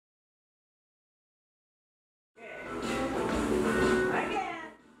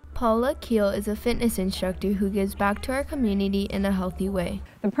Paula Keele is a fitness instructor who gives back to our community in a healthy way.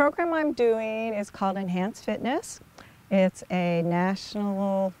 The program I'm doing is called Enhanced Fitness. It's a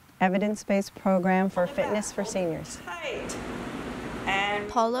national evidence-based program for fitness for seniors.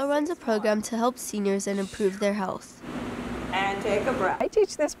 Paula runs a program to help seniors and improve their health. And take a breath. I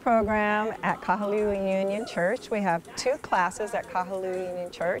teach this program at Kahului Union Church. We have 2 classes at Kahului Union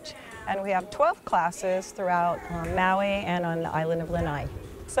Church, and we have 12 classes throughout Maui and on the island of Lanai.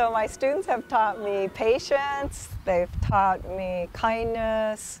 So my students have taught me patience, they've taught me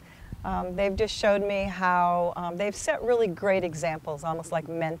kindness, they've just showed me how, they've set really great examples, almost like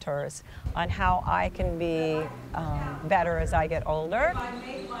mentors, on how I can be better as I get older.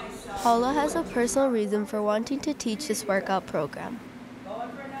 Paula has a personal reason for wanting to teach this workout program.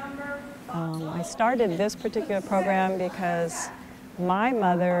 I started this particular program because my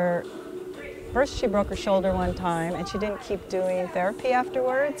mother, first she broke her shoulder one time and she didn't keep doing therapy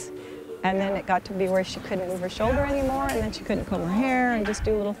afterwards. And then it got to be where she couldn't move her shoulder anymore, and then she couldn't comb her hair and just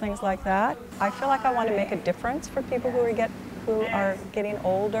do little things like that. I feel like I want to make a difference for people who are getting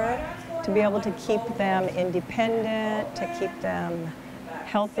older, to be able to keep them independent, to keep them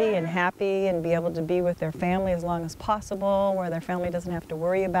healthy and happy, and be able to be with their family as long as possible, where their family doesn't have to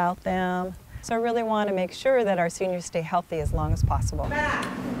worry about them. So I really want to make sure that our seniors stay healthy as long as possible. Back,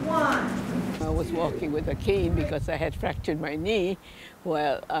 1. I was walking with a cane because I had fractured my knee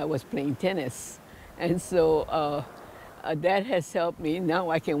while I was playing tennis. And so that has helped me.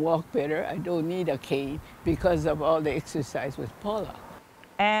 Now I can walk better. I don't need a cane because of all the exercise with Paula.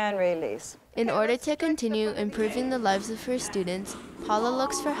 And release. In order to continue improving the lives of her students, Paula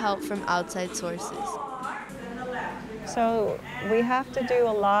looks for help from outside sources. So we have to do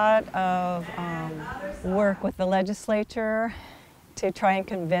a lot of work with the legislature to try and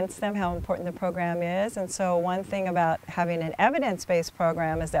convince them how important the program is. And so one thing about having an evidence-based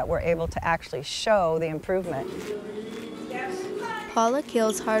program is that we're able to actually show the improvement. Paula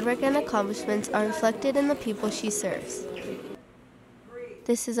Keele's hard work and accomplishments are reflected in the people she serves.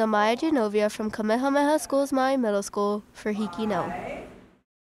 This is Amaya Genovia from Kamehameha School's Maui Middle School for HIKI Now.